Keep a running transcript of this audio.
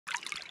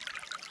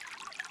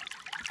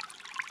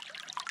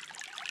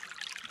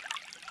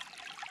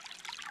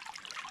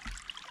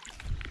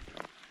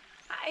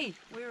Hey,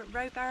 we're at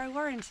Rowberrow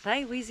Warren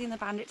today, Wheezy and the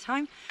Bandit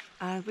time.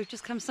 We've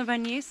just come somewhere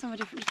new, somewhere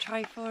different to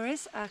try for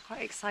us.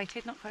 Quite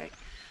excited, not quite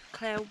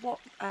clear what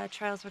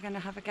trails we're going to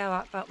have a go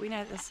at, but we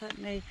know there's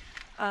certainly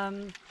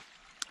 2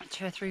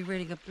 or 3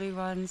 really good blue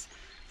ones,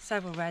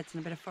 several reds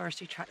and a bit of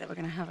forestry track that we're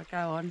going to have a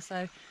go on.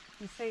 So you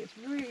can see it's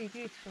really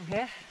beautiful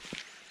here.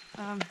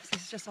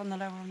 This is just on the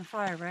lower on the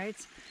fire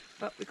roads,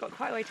 but we've got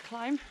quite a way to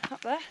climb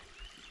up there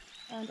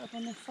and up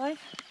on this side,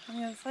 on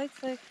the other side.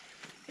 So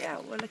yeah,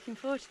 we're looking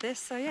forward to this.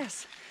 So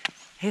yes,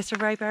 here's to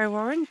Rowberrow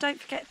Warren. Don't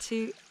forget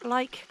to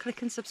like,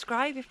 click and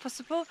subscribe if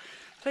possible.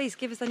 Please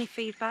give us any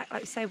feedback.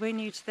 Like I say, we're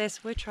new to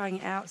this, we're trying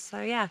it out.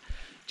 So yeah,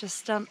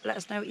 just let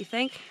us know what you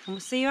think and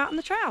we'll see you out on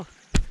the trail.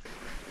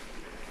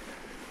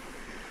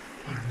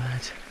 What a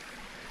mad.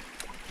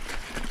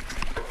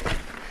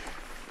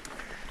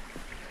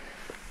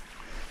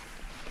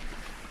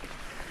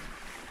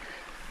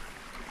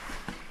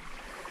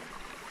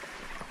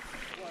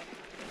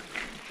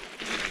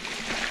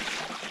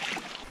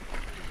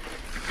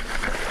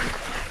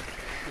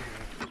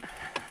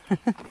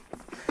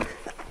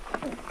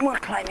 More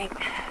climbing.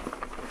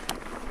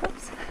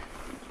 Oops.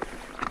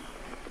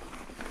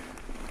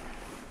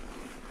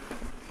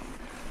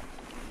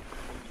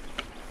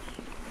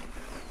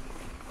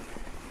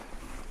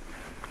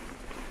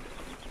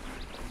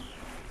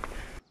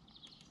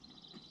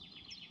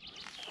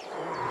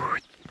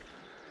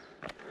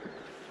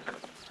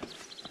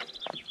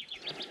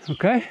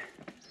 Okay,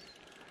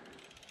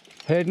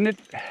 heading it.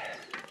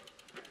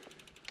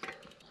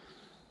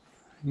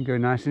 You can go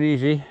nice and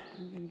easy.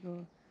 I'm going to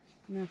go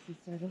nice and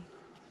steady.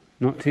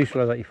 Not too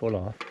slow that you fall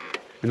off,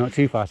 and not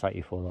too fast that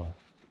you fall off.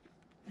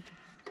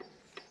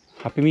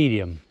 Happy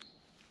medium.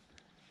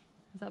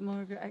 Is that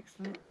more of your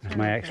excellent? That's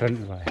my excellent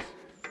advice.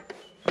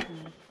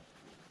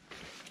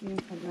 Let's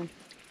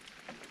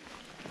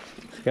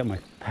get my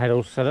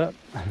pedals set up.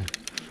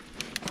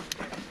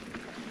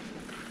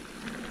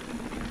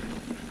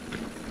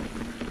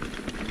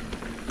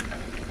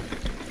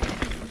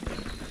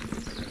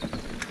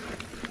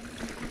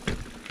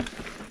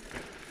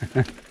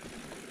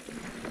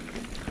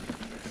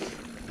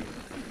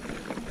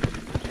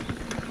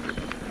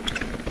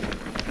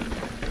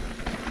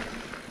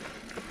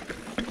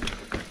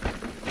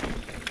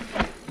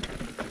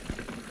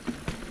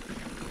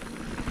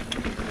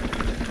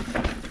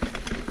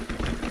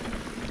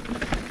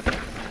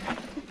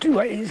 Two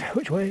ways,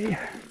 which way?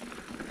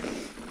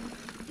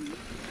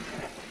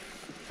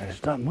 There's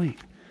dumb way.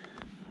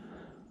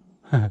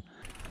 I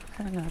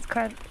don't know, it's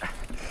quite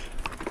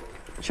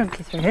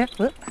chunky through here.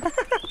 Whoop.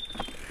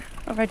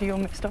 Already all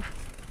mixed off.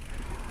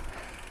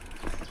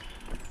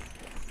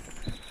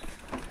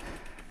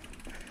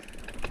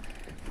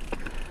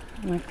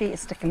 My feet are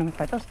sticking on the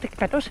pedals, stick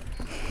pedals.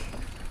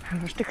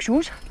 And stick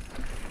shoes.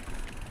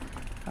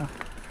 Oh.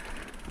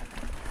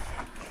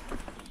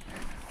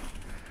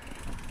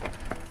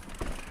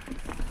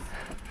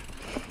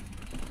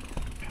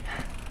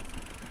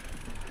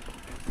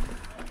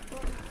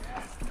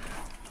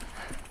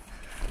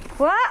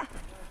 What?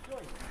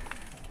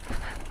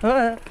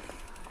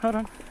 Hold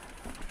on.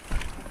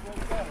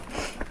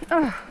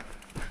 Oh,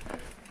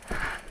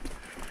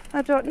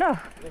 I don't know.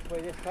 This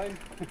way this time?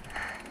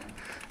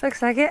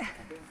 Looks like it.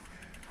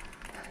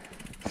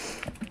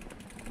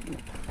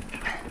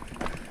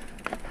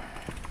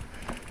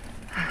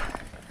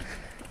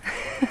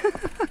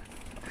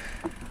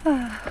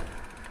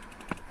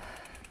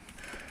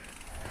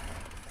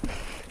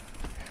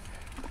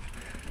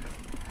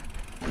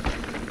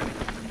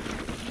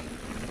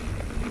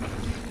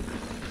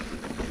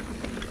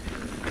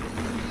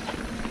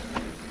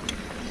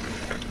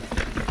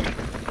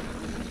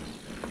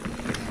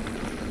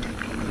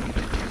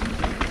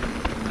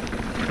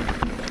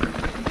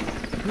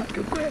 Not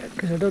too quick,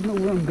 because I don't know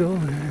where I'm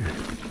going.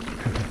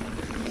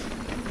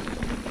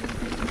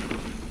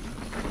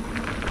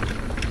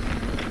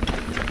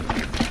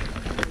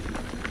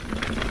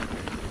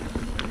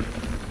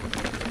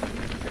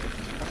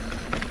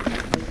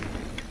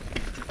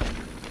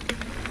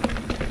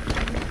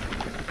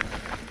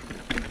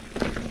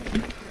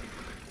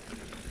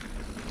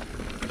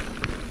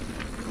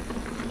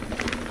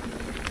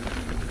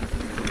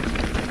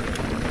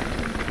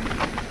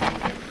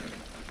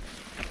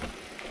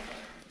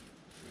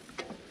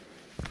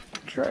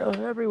 Trails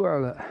everywhere,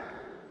 look.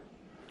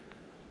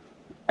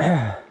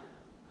 Huh?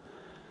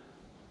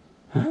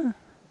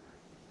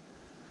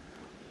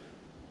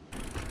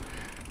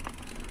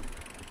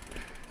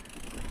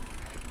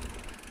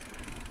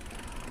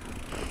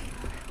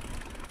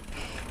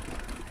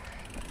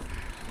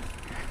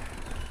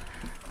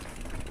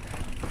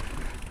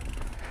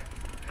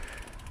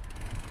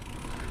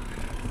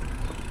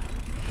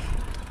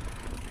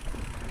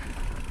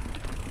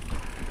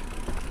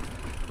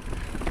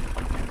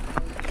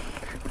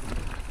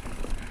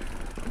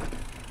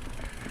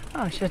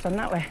 Oh, I should have done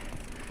that way.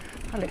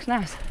 That looks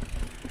nice.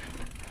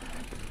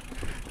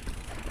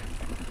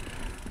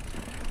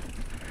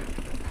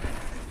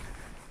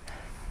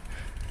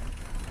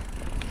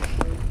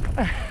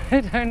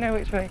 I don't know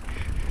which way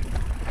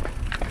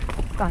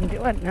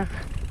Bandit went now.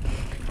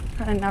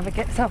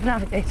 and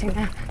self-navigating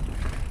now.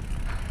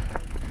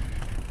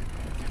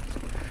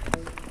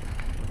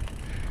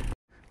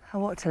 I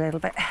walked a little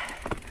bit.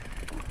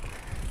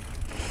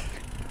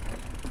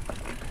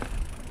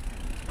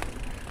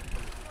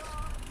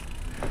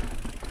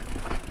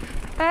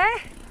 Hey?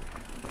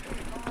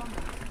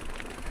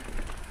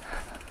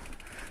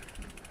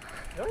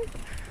 Really?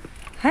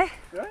 Hey?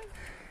 Really?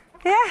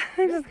 Yeah,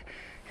 I'm just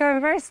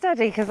going very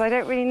steady because I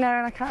don't really know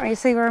and I can't really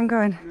see where I'm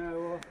going. No,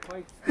 well,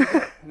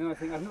 I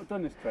think I've not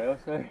done this trail,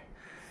 so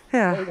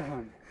Yeah. hold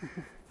on.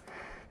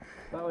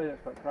 That way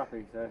looks quite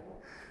crappy, so.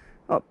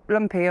 What,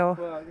 lumpy or?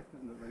 Well, this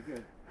doesn't look very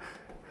good.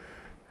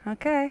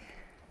 Okay.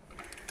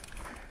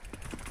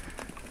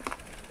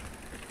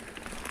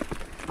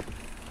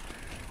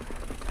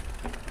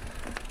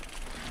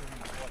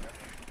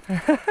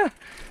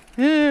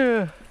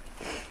 Yeah,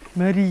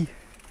 muddy.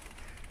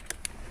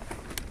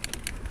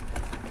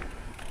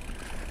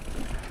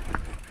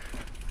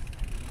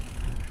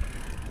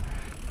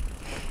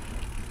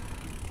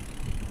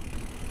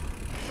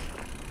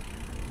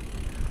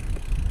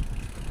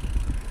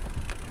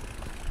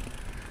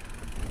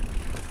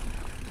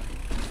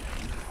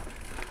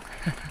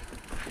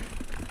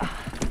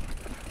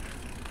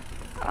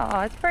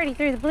 Oh, it's pretty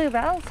through the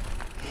bluebells.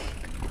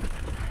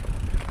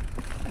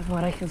 That's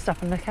what I can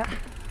stop and look at.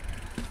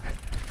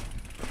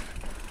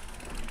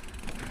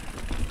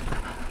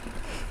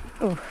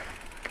 Oh,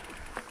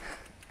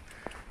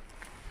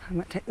 I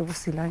might take the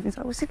wussy line. Is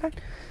that wussy line?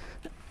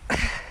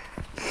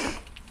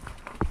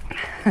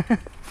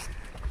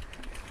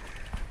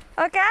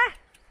 Okay.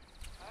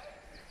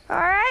 All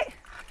right.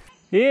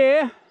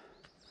 Yeah.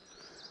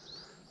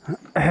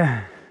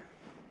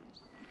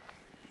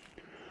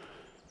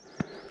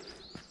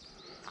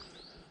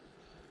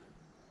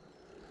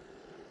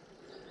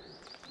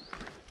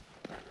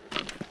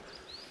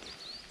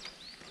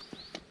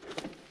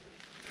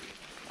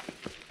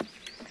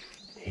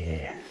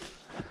 Yeah.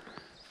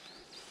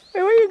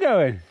 Hey, where are you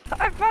going?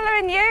 I'm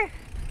following you.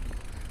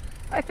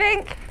 I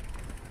think.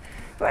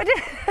 What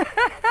did...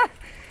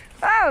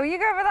 Oh, you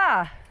go over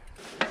there.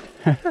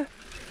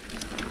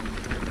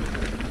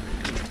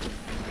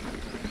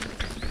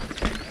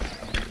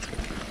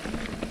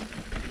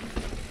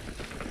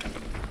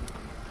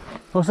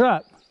 What's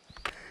up?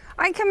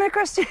 I'm coming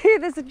across to you.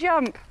 There's a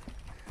jump.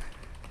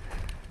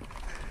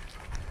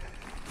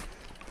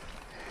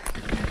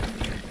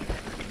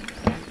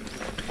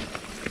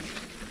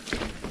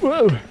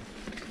 Whoa.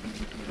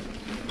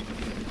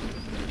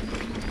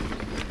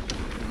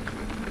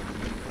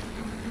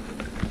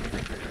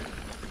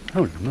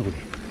 Holy moly.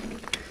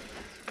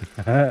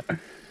 I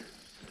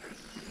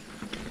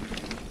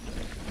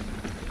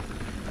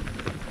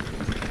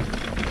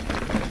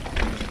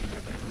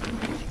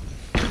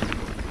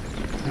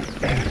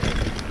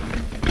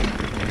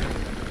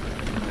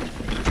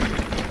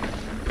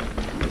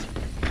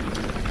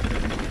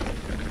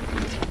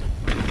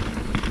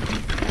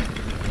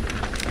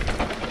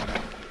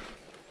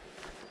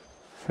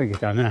think it's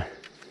down there.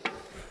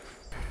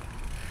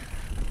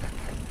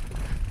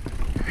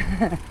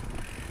 I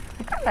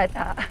can't like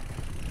that.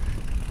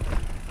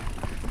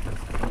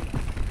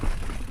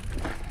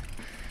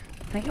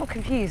 I think you're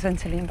confused when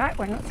to lean back.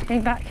 We're not to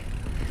lean back.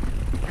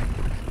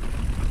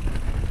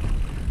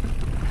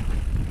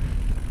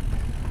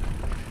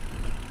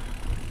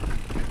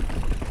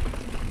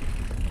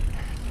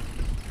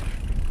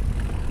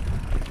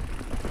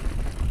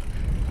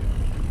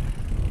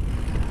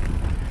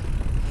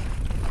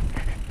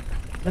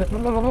 I think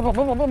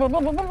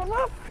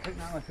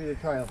that must be the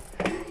trail.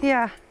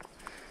 Yeah.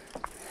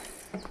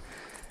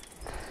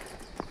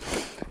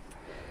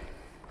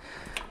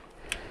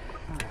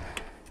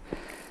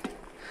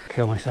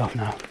 Kill myself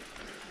now.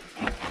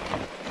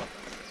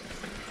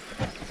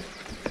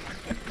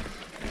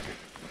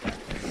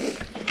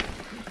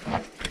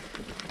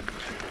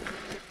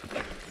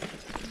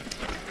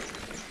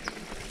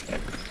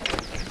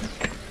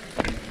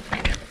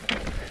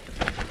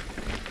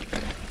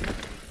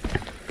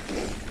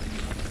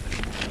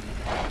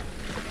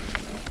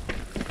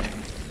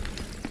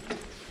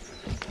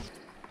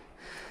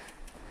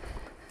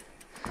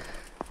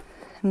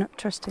 I'm not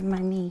trusting my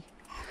knee.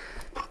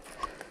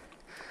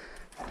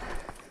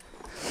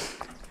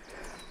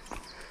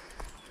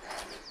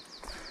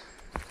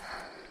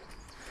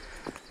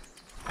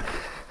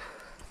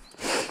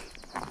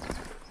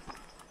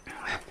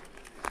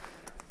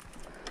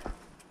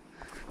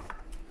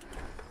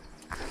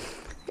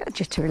 Got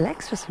jittery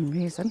legs for some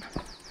reason.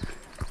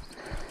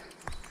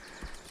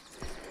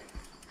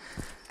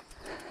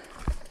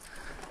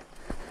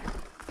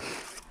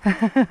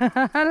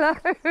 Hello.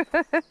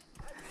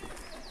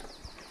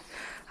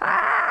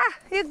 Ah,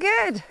 you're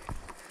good.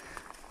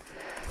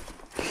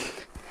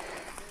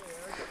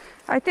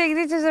 I think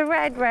this is a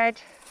red.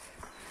 Right,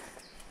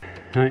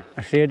 I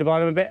see you at the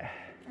bottom a bit.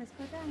 Let's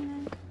go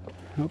down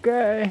then.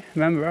 Okay,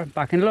 remember,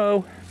 back and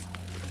low.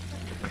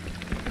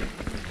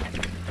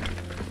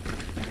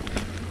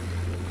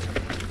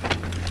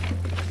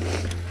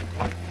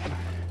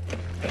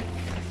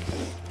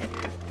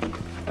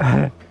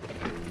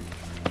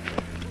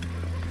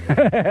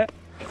 I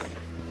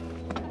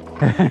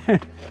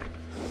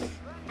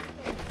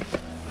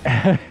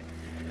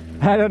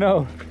don't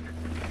know.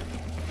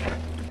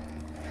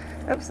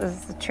 Oops,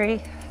 there's the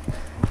tree.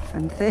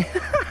 And the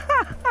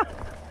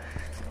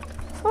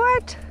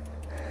what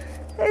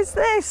is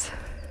this?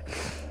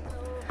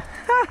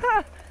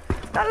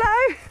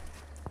 Hello?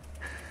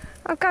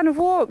 I've kind of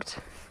walked.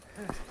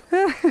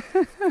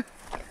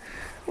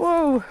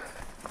 Whoa.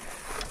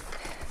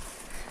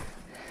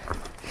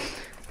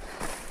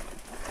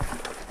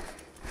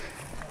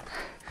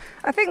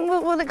 I think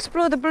we'll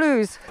explore the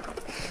blues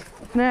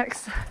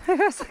next.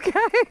 That's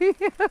okay.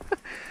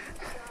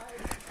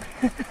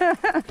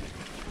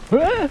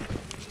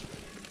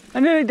 I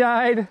nearly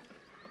died.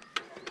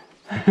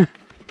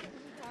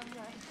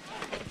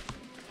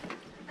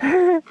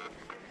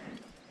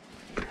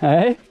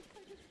 Hey?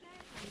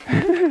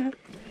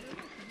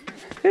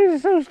 This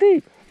is so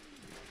steep.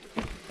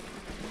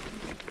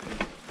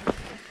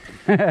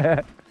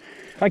 I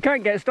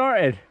can't get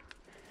started.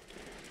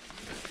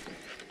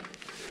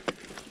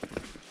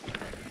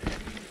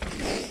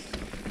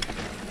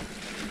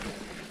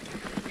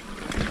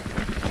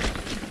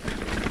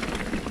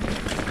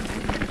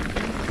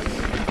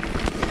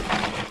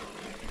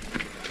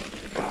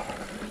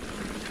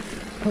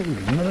 Holy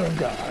mother of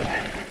God.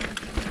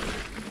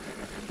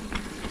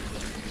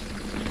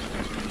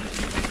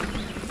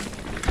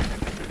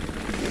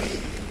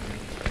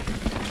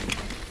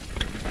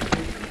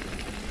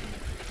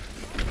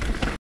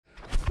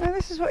 Now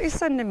this is what he's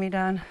sending me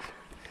down.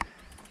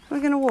 We're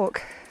going to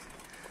walk.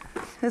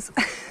 As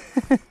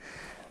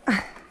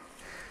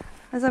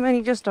I'm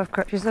only just off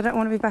crutches, I don't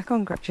want to be back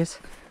on crutches.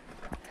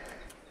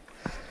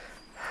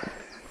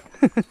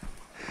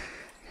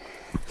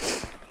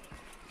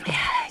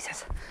 Yeah, he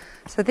says.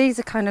 So these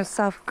are kind of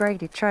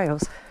self-graded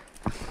trails.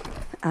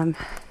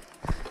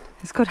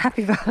 It's called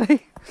Happy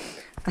Valley.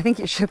 I think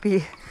it should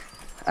be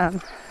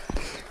called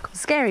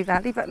Scary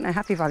Valley, but no,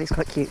 Happy Valley's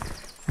quite cute.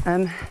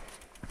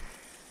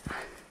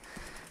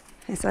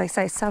 It's like I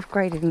say, it's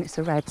self-graded and it's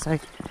a red, so I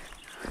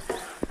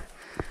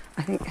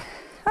think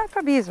that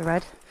probably is a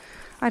red.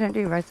 I don't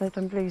do reds, I've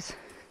done blues.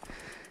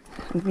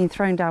 I've been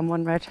thrown down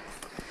one red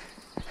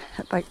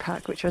at Bike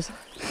Park, which was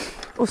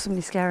awesomely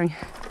scaring.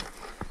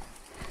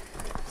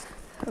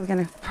 We're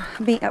going to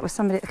meet up with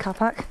somebody at the car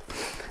park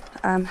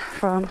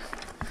from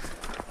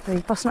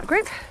the Bossnut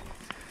Group.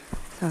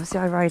 So obviously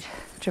I ride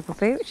Triple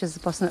B, which is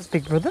the Bossnut's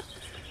big brother.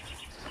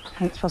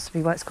 And it's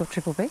possibly why it's called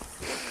Triple B.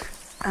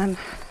 And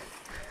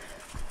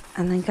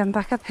then come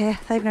back up here.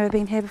 They've never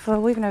been here before,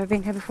 we've never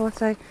been here before,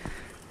 so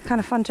kind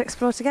of fun to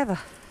explore together.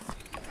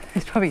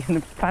 He's probably in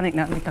a panic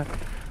now, I think I've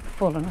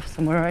fallen off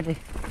somewhere already.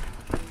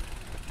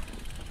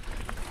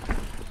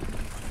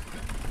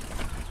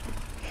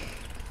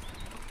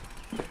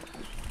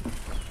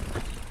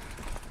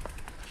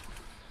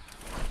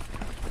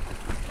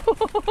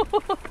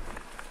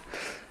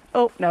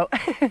 Oh no.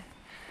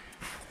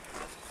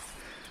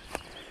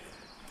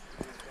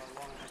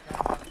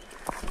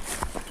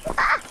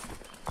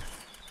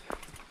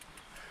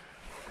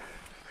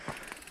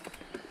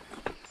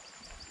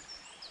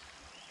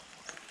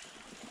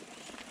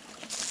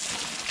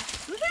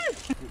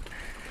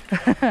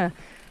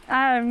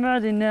 I'm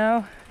muddy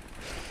now.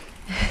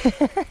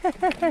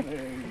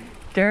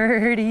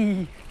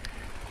 Dirty.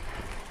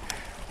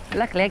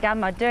 Luckily I got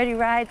my Dirty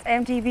Rides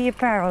MTV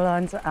apparel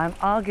on, so I'm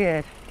all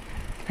good.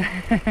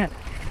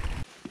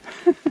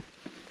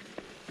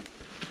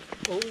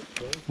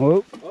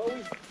 Whoa.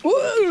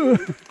 Woo!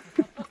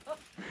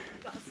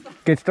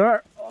 Good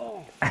start.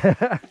 Oh.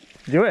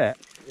 Do it.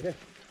 Yeah.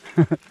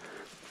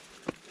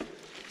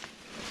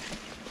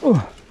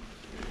 Oh.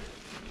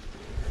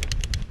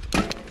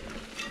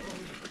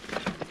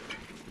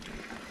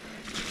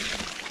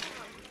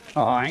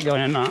 Oh, I ain't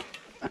going in that.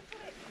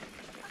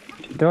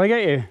 Did I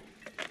get you?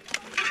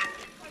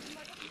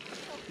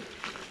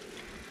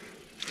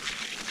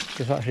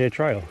 It's actually a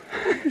trail.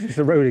 It's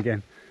a road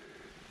again.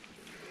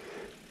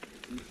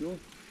 Are you sure?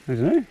 I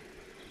don't know. Are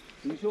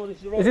you sure this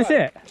is the right Is this way?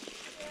 it?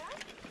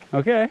 Yeah.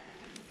 Okay.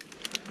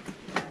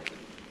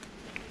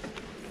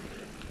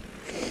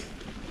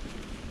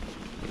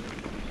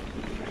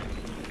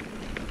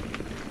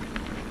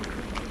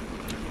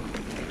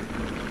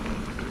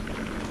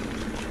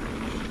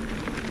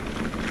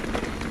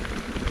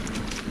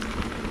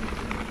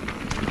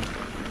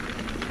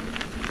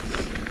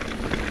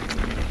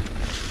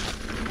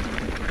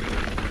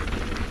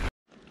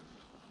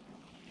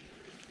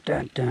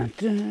 Dun, dun,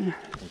 dun.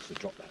 Wants to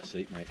drop that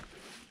seat, mate.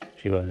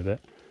 She will in a bit,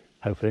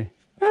 hopefully.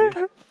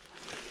 Oh,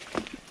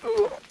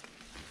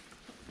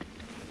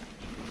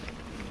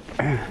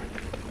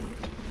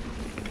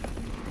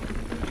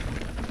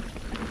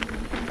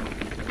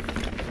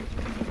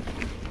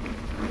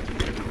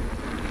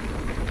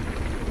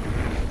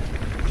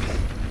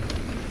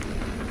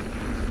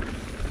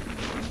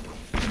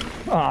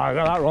 I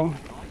got that wrong.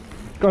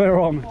 Got it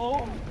wrong.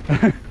 Oh.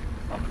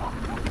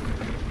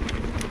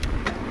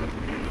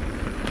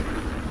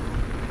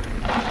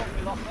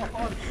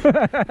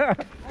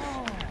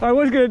 I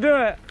was going to do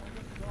it.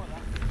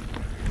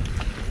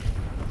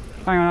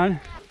 Hang on.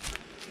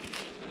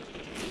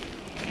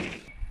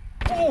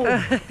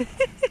 Oh!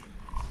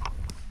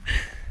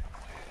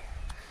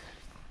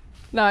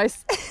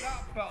 Nice. That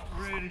felt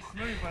really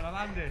smooth when I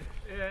landed.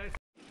 Yeah.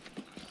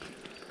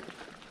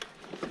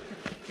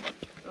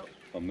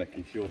 I'm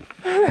making sure.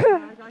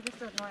 I just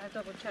don't like a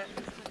double check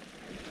just to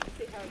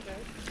see how it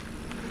goes.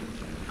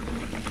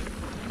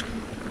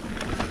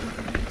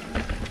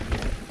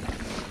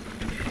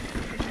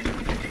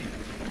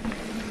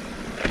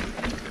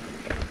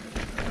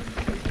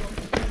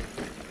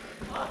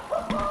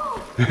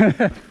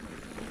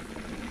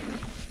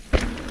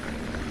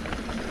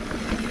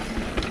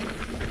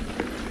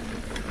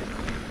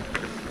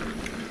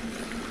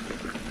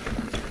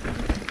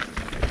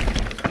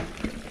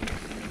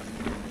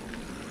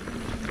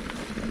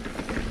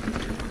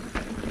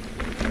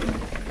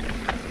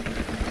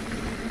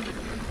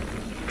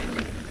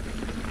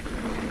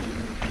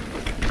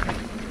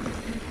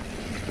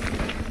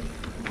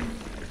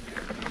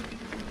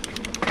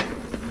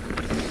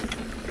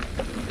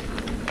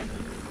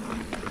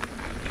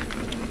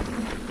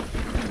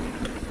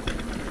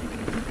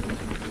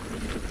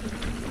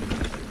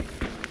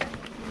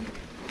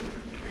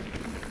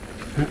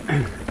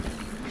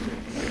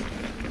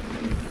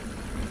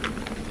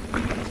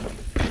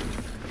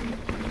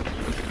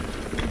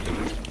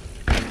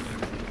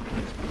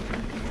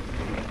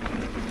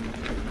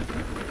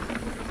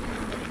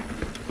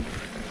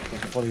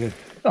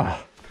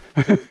 Oh.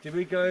 Did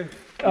we go?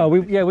 Oh, we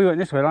went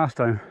this way last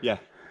time. Yeah.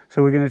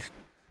 So we're gonna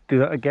do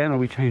that again, or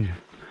we change it?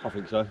 I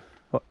think so.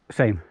 What,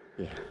 same?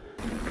 Yeah.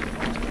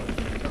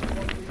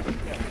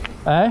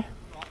 Eh?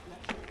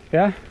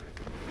 Yeah?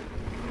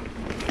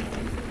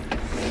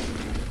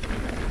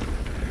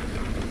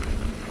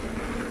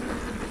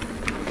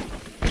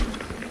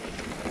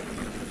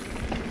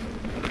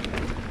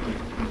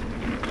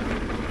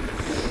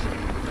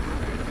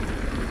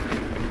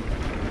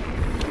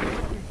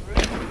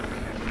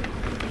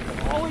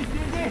 Always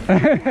did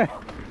this.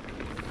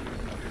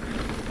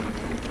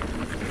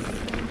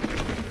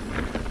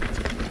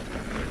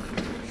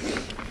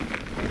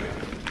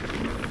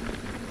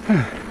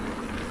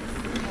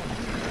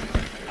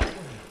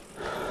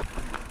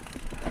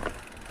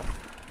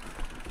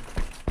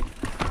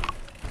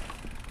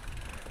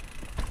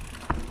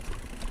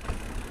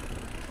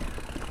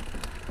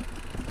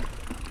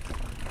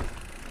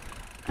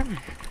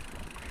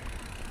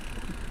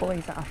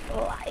 Boys are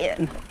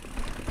flying.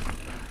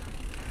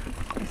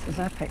 This is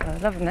epic, I'm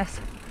loving this.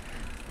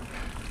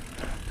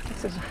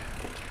 This is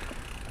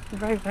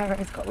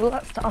Rowberrow's got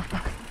lots to offer.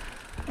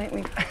 I think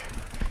we've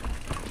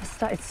just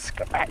started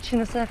scratching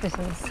the surface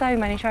and there's so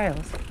many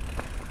trails.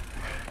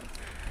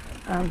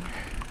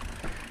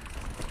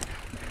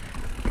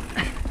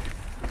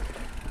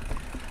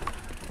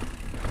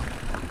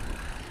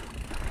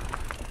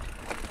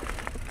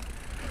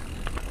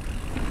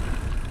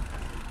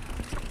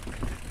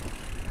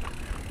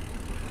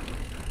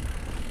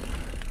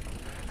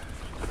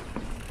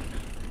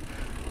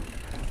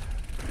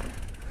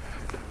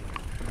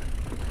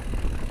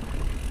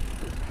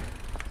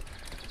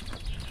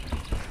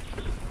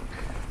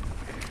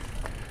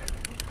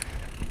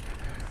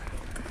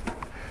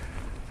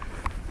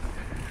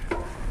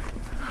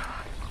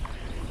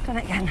 Done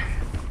it again.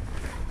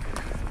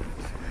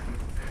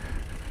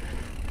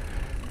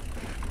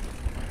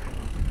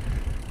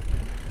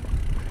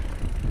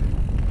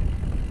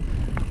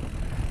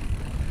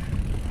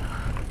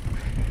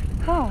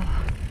 Oh.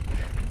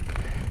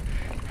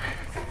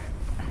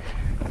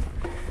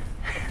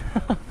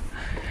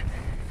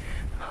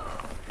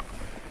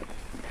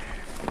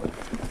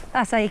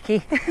 That's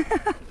achy.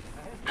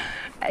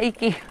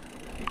 Achy.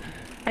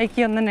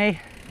 Achy on the knee.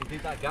 You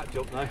did that gap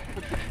jump now.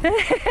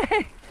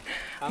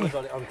 Anna's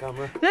got it on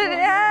camera.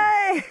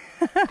 Yay!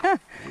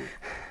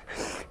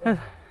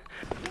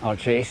 Oh,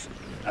 jeez.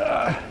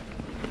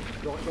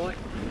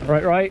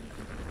 Right. Right.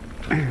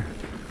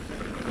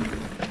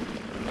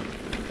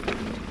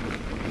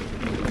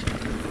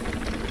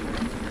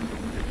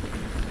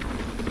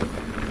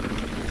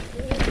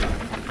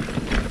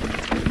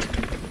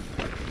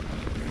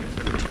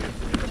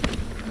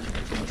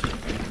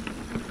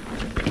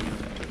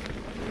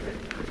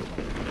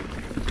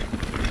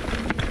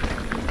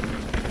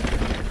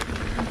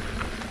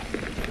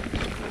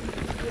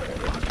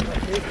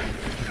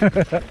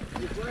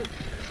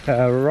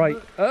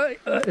 Right.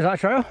 Is that a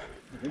trail?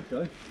 I think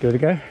so. Give it a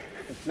go.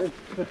 Let's see.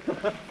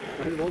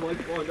 Only one way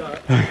to find out.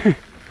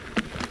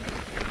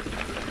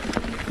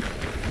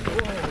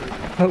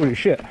 Holy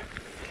shit.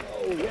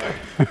 Oh, yeah.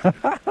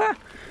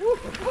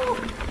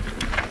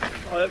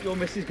 I hope your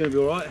missus is going to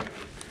be alright.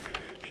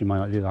 She might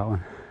not do that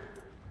one.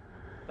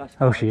 That's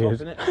Oh, she top,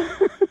 is. isn't it?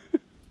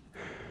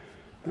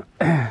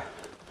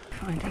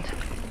 Find it.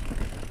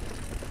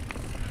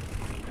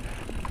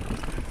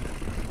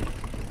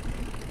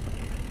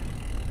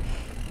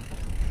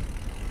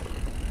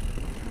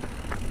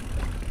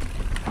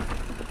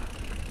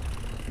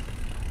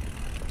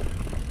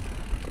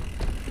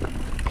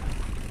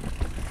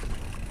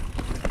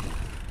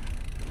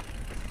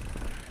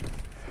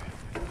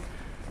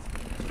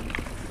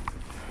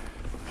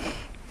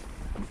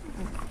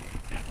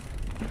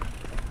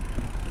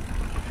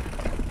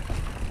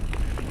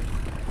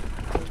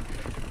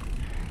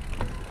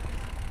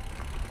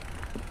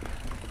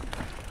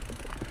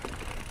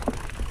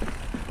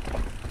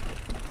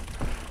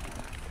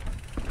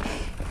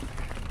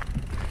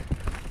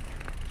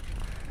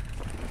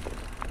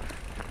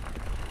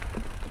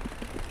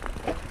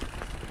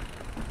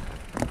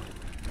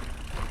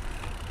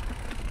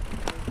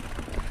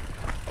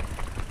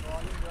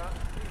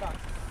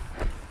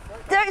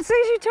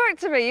 soon as you talk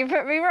to me, you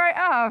put me right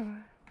off.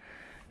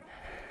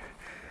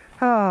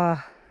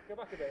 Oh. Go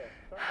back a bit.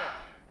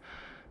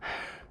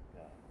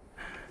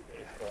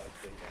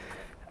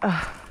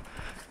 Oh,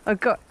 I've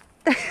got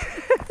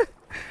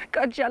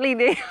got a jelly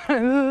knee.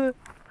 Have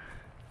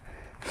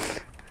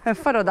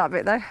fun on that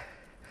bit though.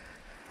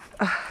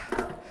 Oh.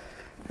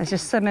 Let's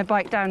just send my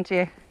bike down to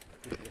you.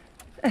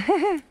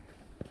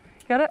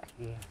 Got it?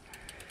 Yeah.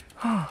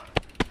 Oh.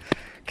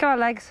 Come on,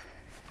 legs.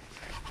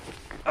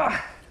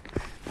 Oh.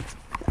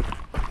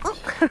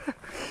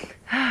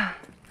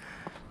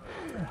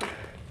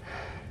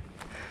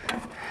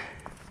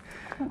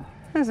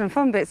 There's some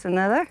fun bits in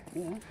there though.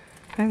 Yeah.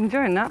 I'm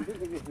enjoying that. I think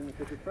this is in the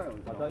trails.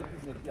 I think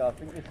this is a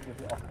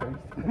bit off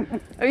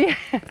coast. Oh yeah.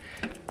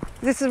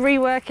 This is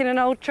reworking an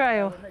old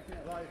trail. We're making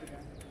it live again.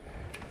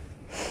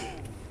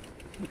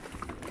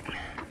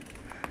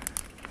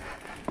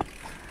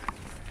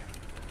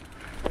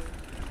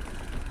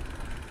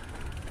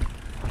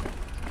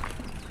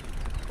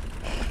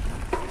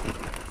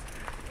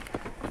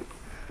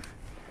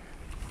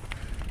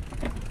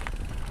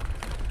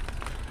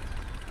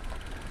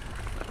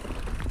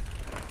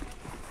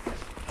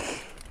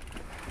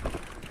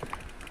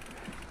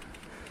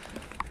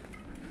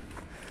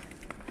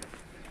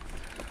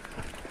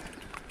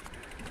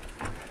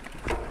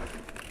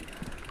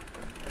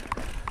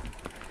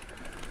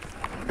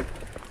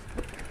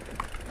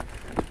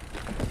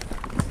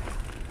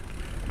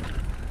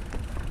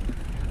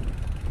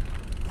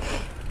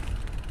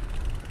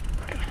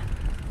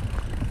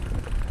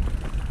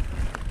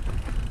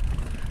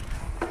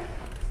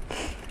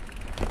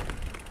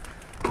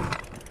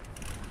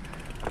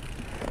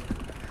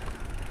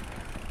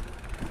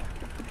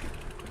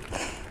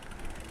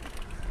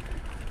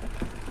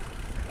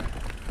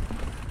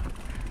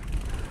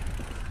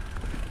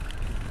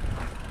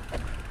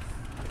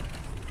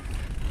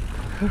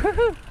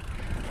 Woohoo!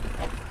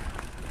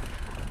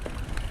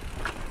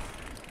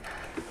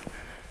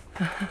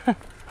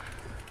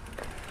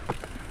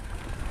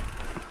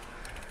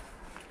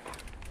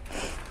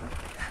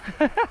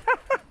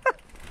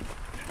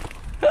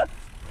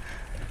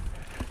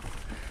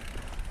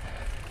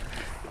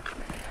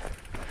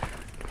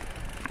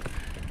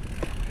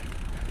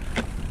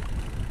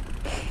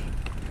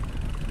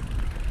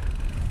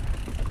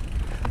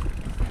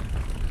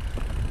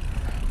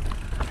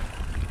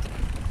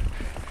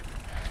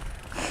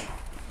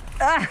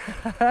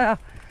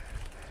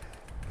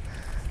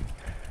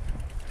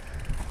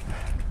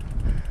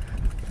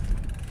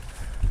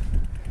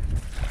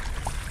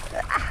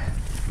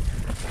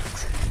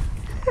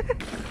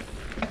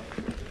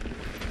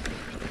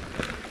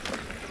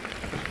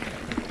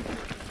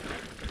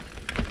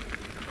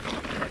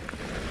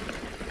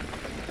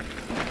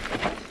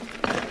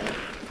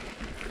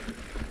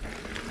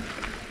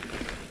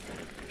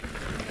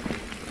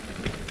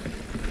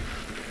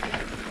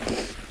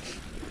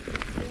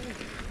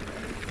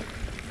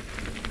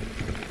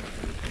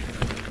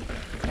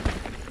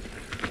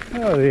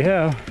 Holy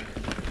hell.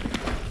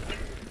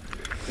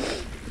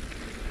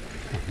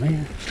 Oh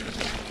man.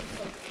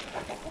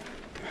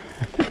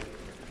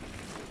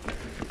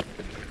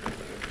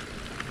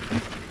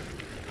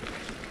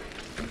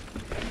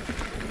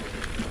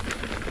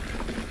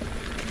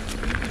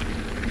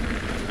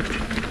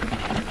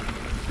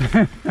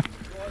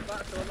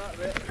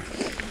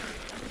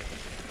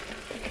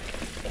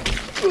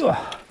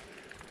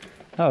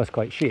 That was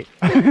quite shit.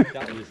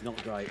 That was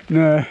not great.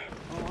 No.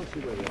 Oh, I see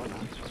where we are now.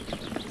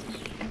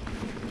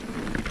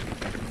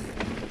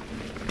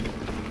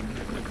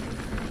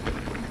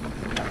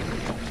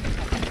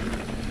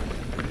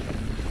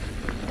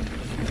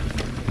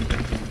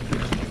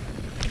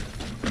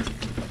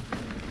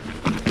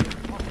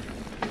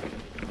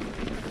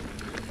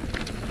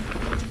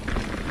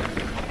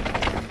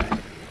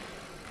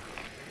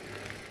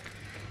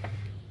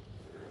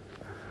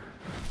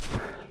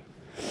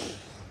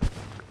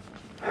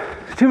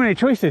 Too many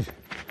choices.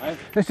 Hey?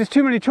 There's just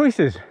too many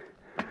choices. Should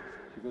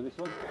we go this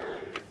one?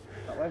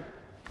 That way?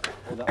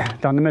 Or that one?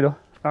 Down the middle.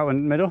 That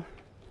one, middle.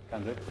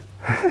 Can do.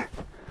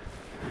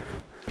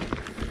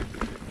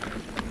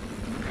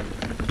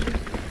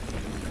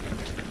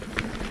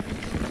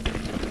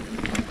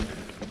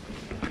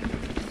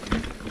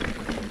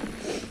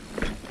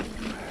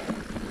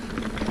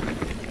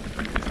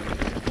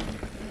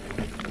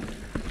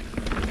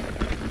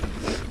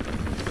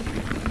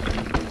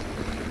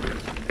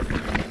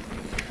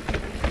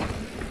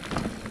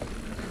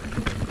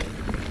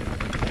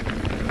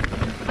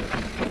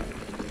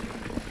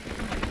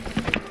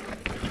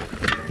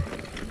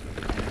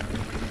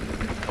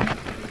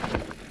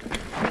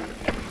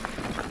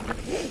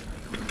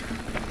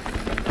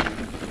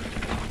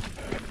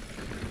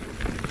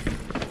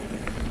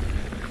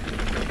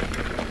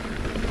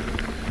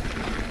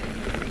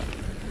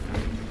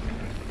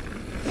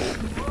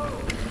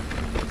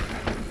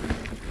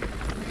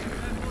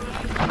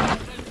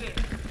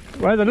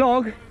 Where's the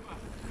log?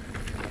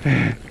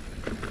 Do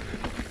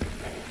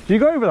you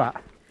go over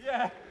that?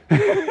 Yeah.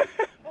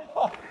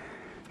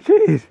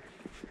 Jeez.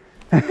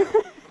 A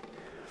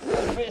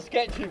bit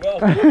sketchy,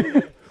 but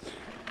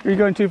Are you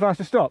going too fast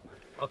to stop?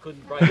 I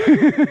couldn't brake. I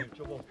was in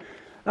trouble.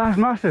 That's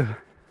massive.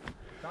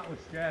 That was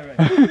scary.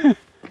 Oh,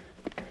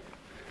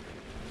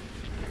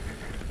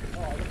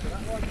 look at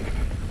that one.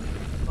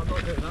 I'm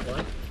not doing that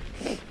way.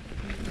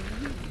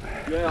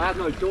 Yeah, I had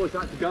no choice, I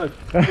had to go.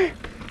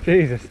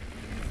 Jesus.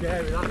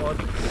 Scary, that one.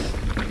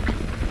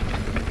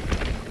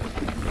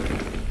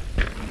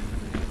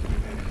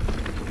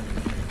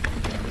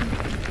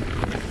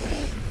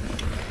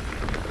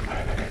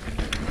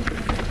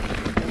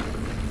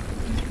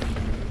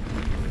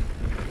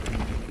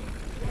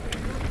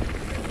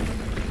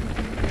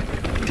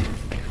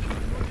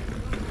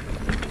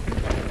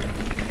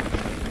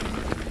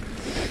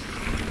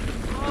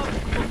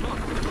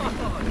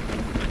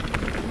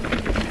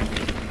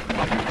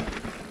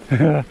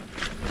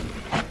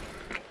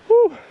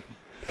 Woo.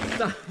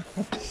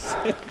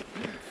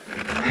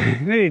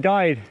 Nearly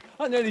died.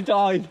 I nearly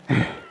died.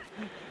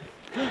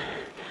 I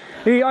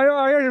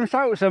heard him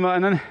shout something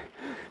and then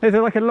there's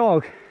like a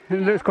log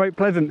and it looks quite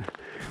pleasant.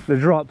 The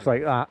drops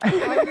like that.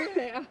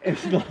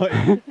 It's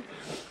like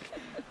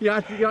you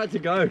had to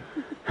go.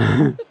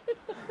 Down,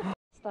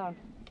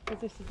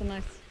 because this is a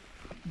nice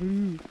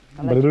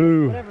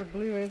Blue. whatever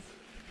blue is.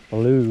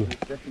 Blue.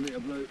 Definitely a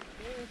blue.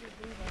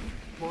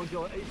 Well,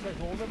 John, he says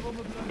all of them are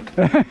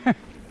blue.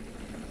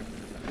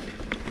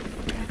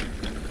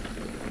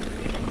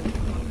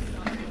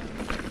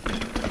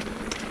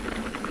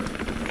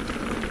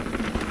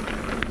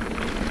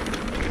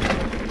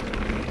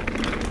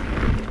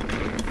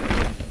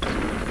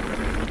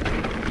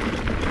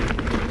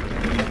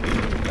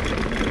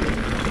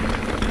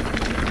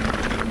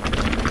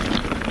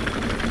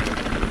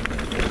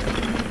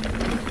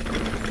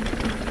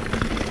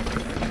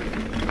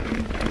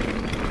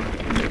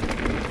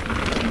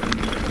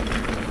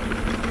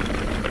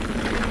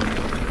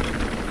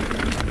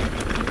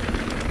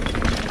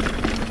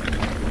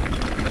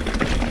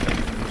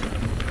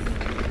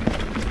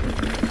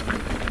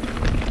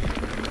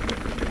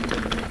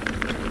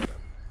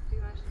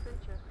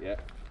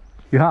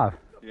 You have?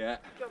 Yeah.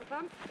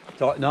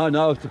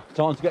 No,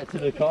 time to get to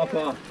the car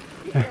park.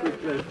 I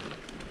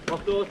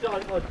thought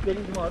I'd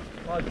dinged my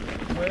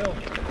wheel.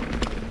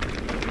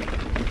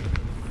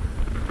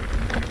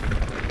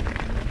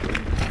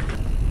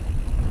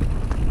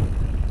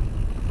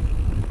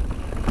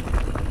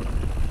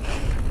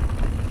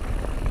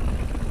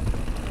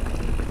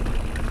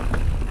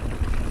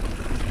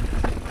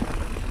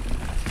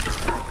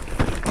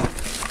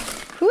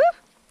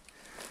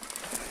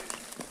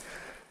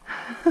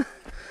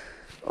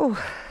 Oh.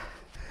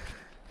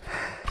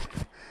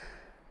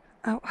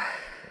 Ow.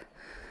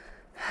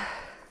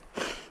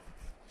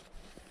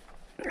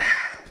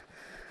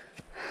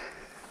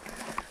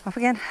 Off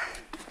again.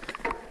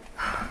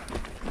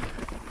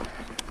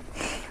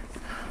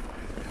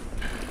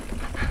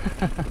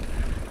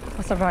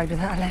 I survived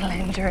without a little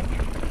injury.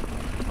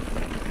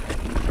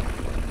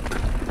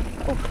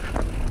 Oh.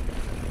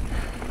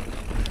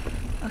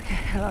 Okay,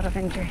 a lot of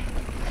injury.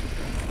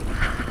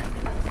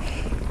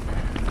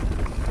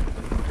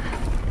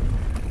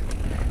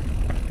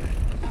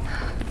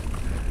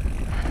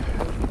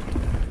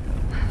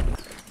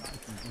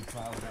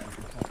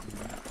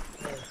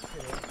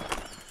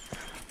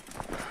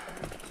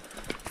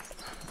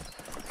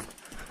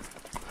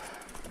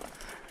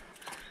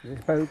 Is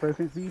this boat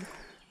broken feed?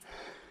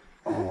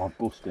 Oh, I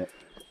bust it.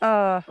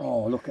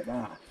 Oh, look at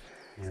that.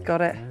 he's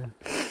got it.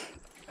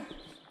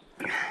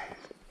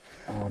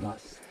 Oh,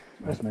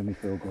 that's made me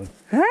feel good.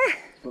 Huh?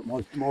 But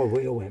my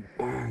wheel went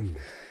bang.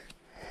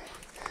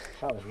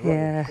 That was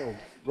Yeah.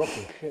 rough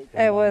as shit.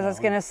 It was, I was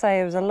going to say,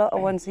 there was a lot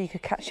of ones that you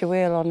could catch your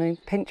wheel on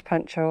and pinch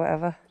punch or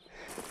whatever.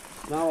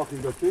 Now I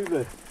can go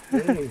tubeless.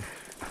 Really?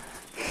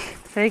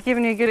 So you're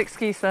giving you a good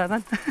excuse there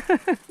then.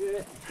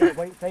 Yeah.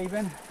 Weight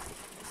saving.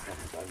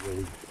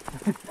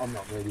 I'm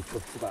not really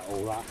fussed about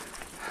all that.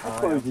 I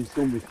suppose in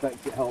some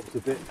respects it helps a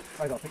bit.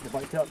 I got to pick the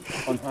bike up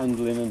on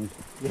handling and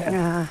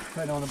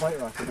turn on the bike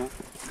rack and that.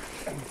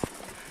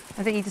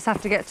 I think you just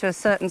have to get to a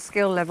certain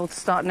skill level to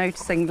start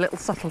noticing little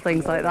subtle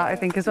things like that, I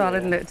think, as well,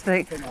 isn't it? To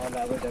think,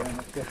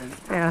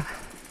 yeah.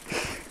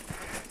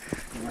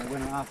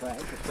 When I'm half out,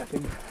 just a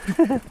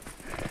second.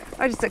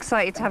 I'm just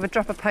excited to have a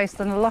dropper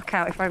post and a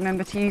lockout if I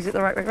remember to use it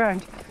the right way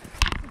round.